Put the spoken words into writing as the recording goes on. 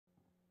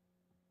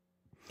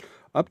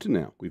Up to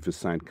now, we've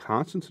assigned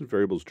constants and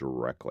variables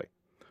directly.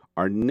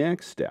 Our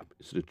next step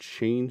is to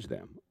change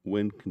them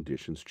when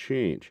conditions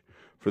change.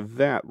 For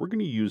that, we're going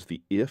to use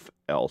the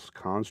if-else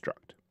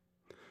construct.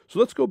 So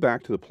let's go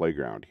back to the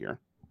playground here.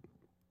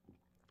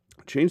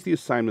 Change the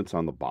assignments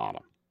on the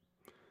bottom.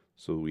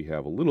 So we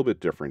have a little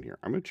bit different here.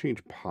 I'm going to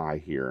change pi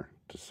here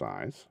to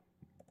size.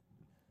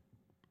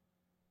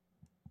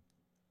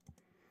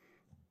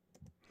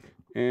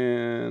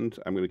 And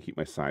I'm going to keep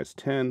my size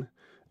 10. And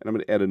I'm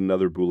going to add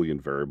another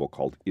Boolean variable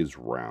called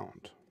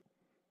isRound.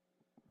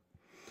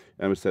 And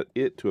I'm going to set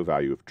it to a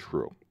value of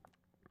true.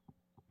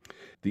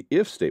 The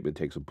if statement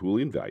takes a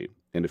Boolean value,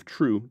 and if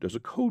true, does a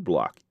code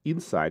block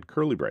inside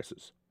curly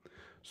braces.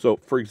 So,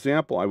 for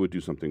example, I would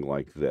do something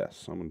like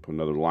this. I'm going to put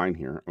another line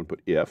here. I'm going to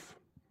put if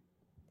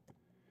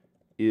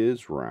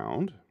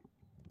isRound.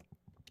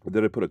 And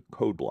then I put a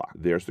code block.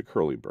 There's the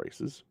curly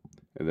braces.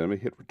 And then I'm going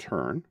to hit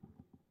return.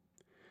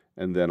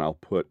 And then I'll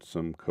put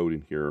some code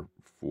in here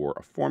for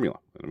a formula.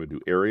 And I'm going to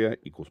do area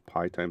equals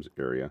pi times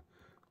area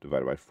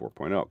divided by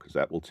 4.0, because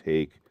that will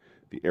take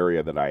the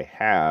area that I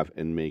have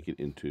and make it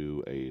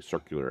into a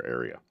circular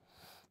area.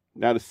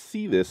 Now to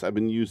see this, I've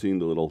been using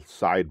the little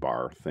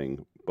sidebar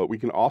thing, but we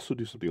can also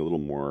do something a little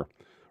more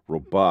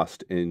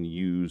robust and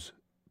use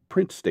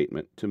print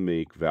statement to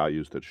make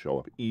values that show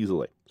up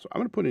easily. So I'm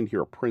going to put in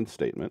here a print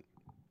statement.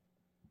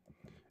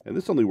 And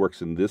this only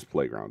works in this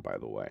playground, by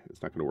the way.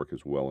 It's not going to work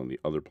as well in the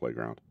other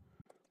playground.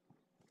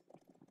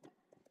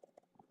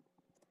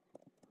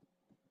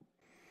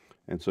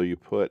 And so you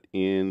put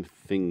in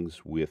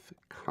things with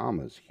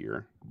commas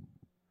here.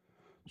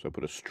 So I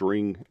put a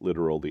string,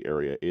 literal, the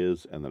area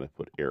is, and then I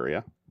put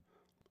area.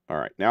 All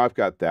right, now I've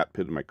got that,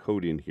 put my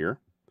code in here.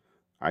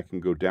 I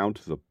can go down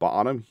to the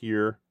bottom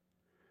here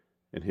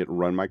and hit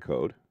run my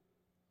code.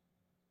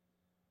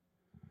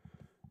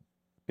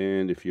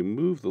 And if you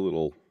move the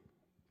little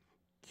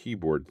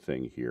keyboard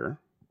thing here,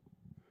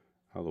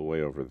 out of the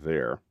way over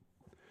there,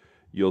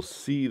 you'll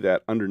see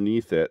that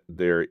underneath it,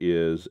 there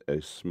is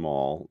a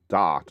small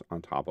dot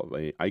on top of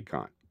an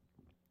icon.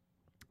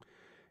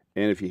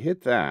 And if you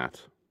hit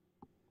that,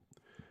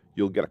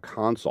 you'll get a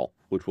console,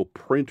 which will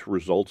print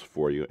results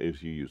for you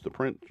as you use the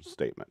print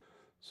statement.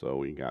 So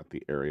we got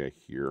the area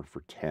here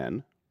for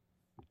 10.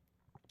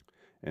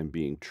 And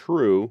being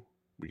true,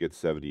 we get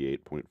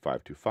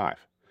 78.525.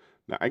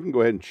 Now I can go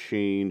ahead and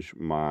change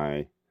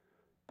my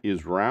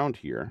isRound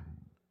here.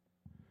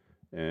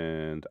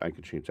 And I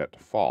can change that to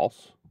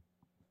false.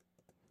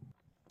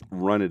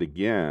 Run it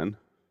again,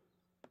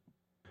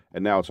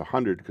 and now it's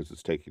 100 because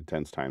it's taking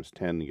 10 times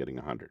 10 and getting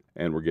 100.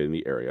 And we're getting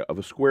the area of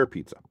a square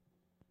pizza.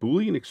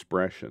 Boolean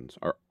expressions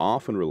are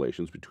often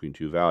relations between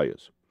two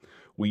values.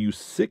 We use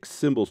 6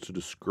 symbols to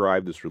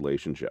describe this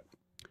relationship.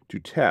 To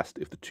test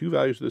if the two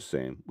values are the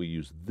same, we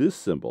use this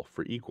symbol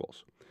for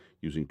equals,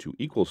 using 2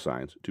 equal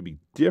signs to be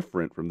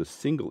different from the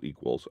single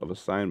equals of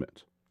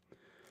assignment.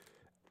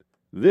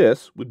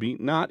 This would be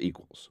not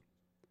equals.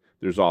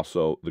 There's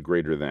also the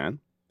greater than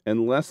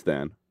and less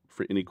than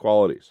for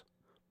inequalities.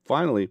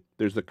 Finally,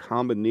 there's the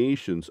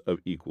combinations of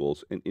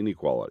equals and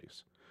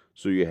inequalities.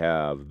 So you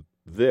have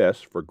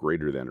this for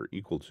greater than or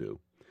equal to,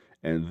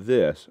 and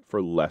this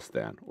for less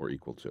than or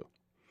equal to.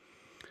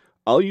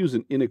 I'll use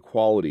an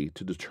inequality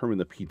to determine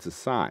the pizza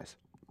size.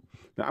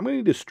 Now I'm going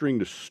to need a string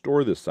to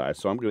store this size,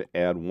 so I'm going to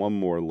add one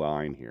more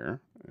line here.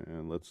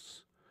 And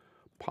let's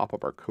pop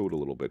up our code a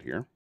little bit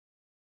here.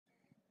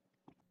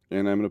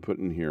 And I'm going to put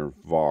in here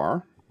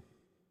var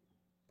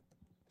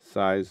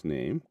size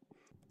name,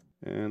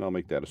 and I'll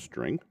make that a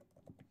string,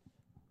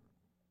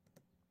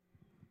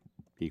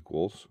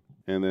 equals,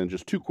 and then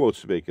just 2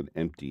 quotes to make an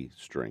empty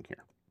string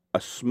here.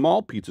 A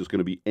small pizza is going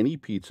to be any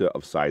pizza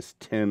of size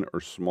 10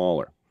 or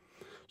smaller.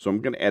 So I'm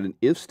going to add an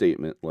if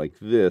statement like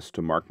this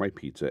to mark my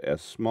pizza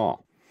as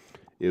small.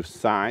 If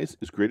size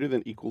is greater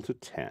than or equal to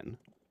 10,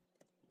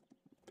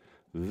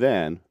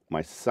 then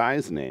my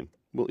size name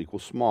will equal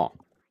small.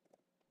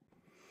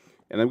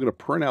 And I'm going to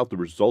print out the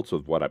results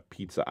of what a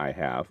pizza I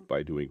have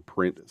by doing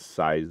print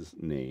size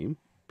name,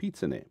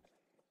 pizza name.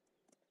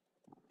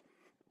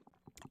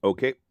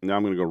 Okay, now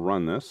I'm going to go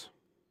run this.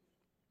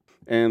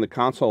 And the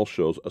console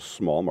shows a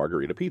small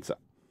margarita pizza.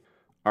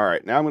 All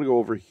right, now I'm going to go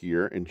over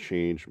here and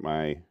change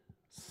my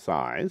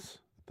size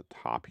at the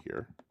top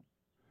here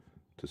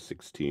to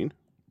 16.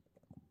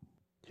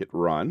 Hit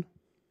run.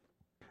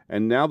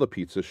 And now the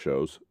pizza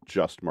shows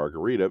just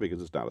margarita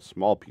because it's not a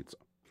small pizza.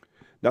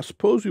 Now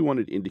suppose we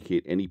wanted to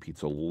indicate any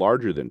pizza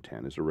larger than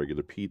 10 is a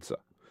regular pizza.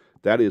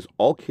 That is,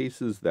 all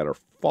cases that are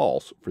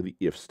false for the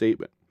if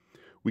statement.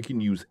 We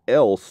can use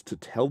else to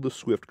tell the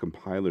Swift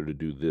compiler to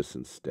do this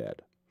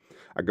instead.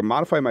 I can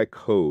modify my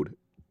code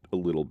a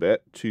little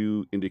bit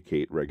to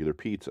indicate regular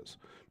pizzas.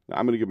 Now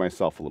I'm going to give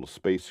myself a little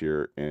space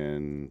here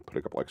and put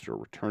a couple extra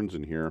returns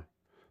in here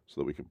so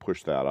that we can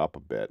push that up a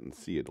bit and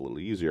see it a little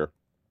easier.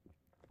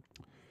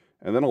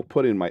 And then I'll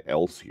put in my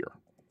else here.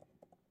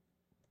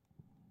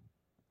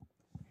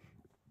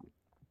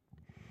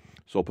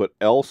 So I'll put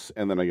else,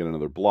 and then I get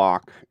another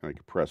block, and I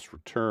can press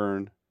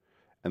return,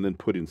 and then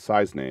put in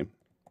size name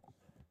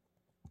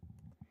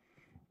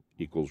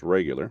equals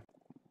regular.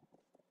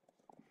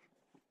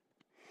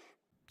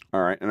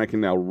 All right, and I can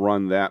now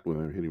run that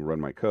when hitting run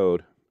my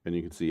code, and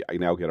you can see I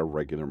now get a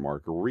regular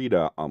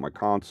margarita on my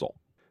console.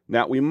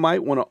 Now, we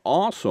might want to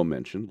also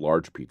mention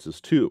large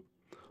pizzas too.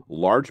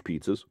 Large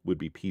pizzas would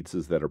be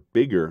pizzas that are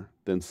bigger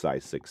than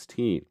size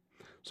 16.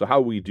 So how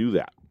do we do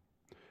that?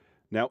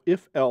 Now,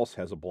 if else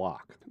has a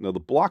block. Now, the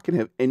block can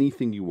have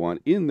anything you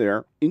want in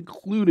there,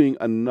 including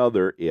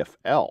another if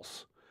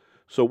else.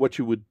 So what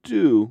you would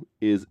do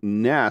is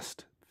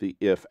nest the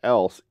if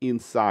else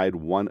inside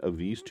one of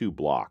these two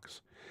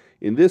blocks.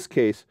 In this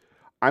case,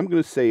 I'm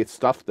going to say it's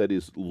stuff that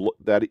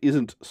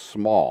isn't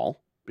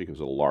small, because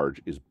a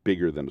large is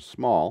bigger than a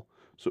small.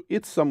 So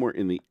it's somewhere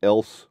in the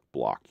else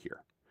block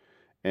here.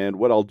 And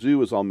what I'll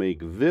do is I'll make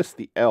this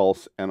the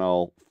else, and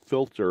I'll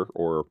filter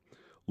or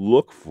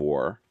look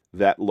for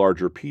that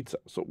larger pizza.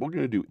 So we're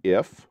going to do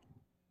if,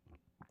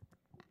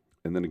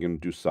 and then again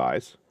do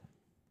size.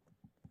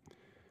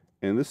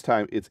 And this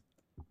time it's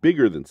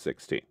bigger than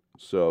 16.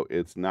 So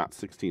it's not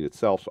 16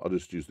 itself, so I'll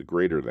just use the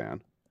greater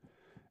than.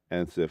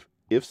 And so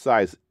if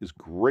size is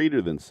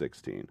greater than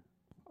 16,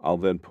 I'll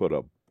then put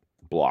a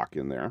block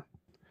in there,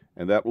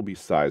 and that will be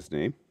size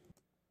name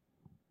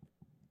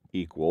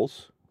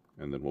equals,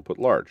 and then we'll put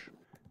large,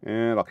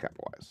 and I'll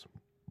capitalize.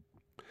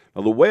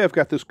 Now, the way I've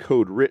got this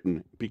code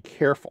written, be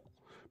careful,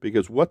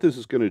 because what this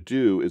is going to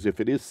do is if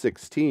it is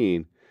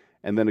 16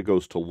 and then it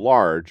goes to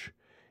large,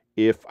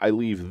 if I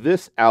leave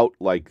this out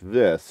like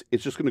this,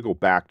 it's just going to go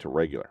back to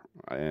regular.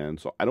 And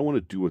so I don't want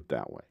to do it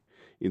that way.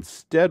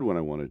 Instead, what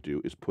I want to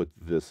do is put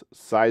this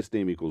size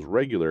name equals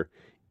regular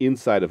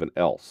inside of an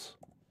else.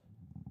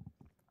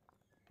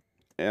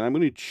 And I'm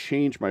going to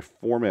change my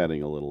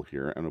formatting a little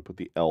here. I'm going to put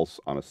the else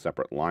on a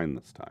separate line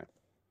this time.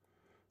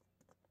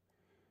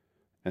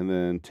 And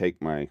then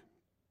take my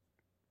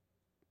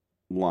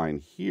line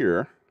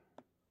here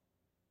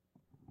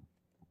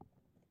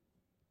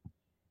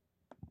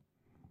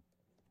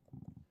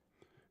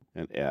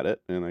and add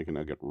it. And I can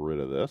now get rid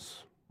of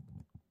this.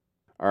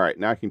 All right,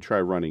 now I can try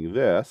running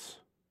this.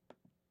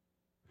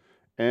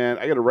 And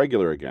I get a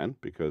regular again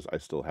because I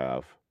still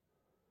have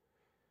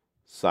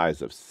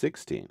size of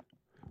 16.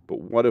 But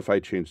what if I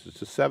change this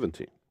to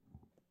 17?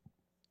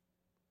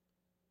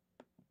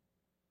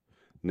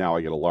 Now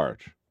I get a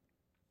large.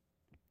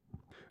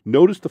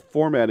 Notice the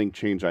formatting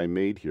change I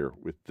made here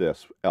with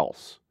this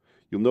else.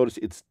 You'll notice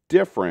it's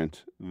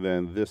different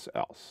than this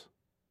else.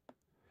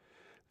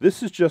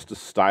 This is just a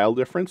style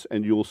difference,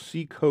 and you'll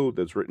see code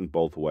that's written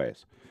both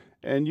ways.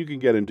 And you can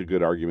get into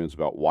good arguments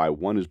about why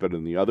one is better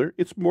than the other.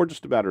 It's more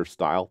just a matter of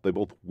style. They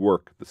both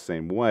work the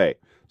same way.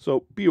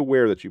 So be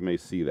aware that you may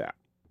see that.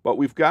 But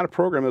we've got a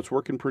program that's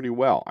working pretty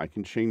well. I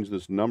can change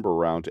this number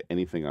around to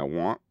anything I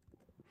want.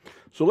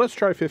 So let's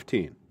try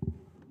 15.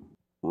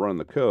 Run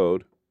the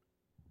code,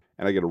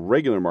 and I get a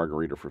regular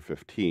margarita for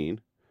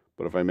 15.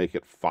 But if I make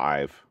it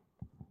 5,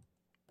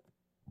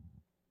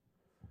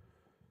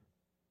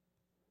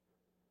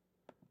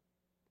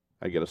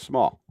 I get a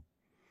small.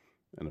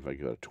 And if I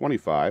go to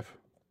 25,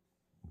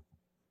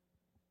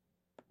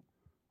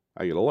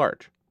 I get a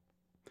large.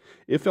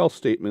 If-else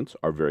statements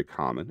are very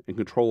common and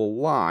control a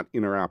lot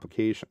in our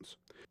applications.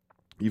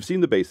 You've seen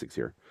the basics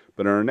here,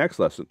 but in our next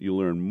lesson, you'll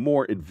learn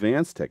more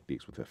advanced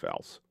techniques with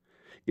if-else,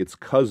 its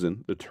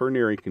cousin, the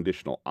ternary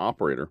conditional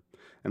operator,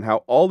 and how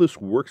all this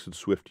works in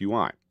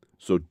SwiftUI.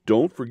 So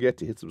don't forget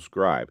to hit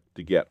subscribe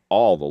to get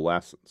all the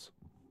lessons.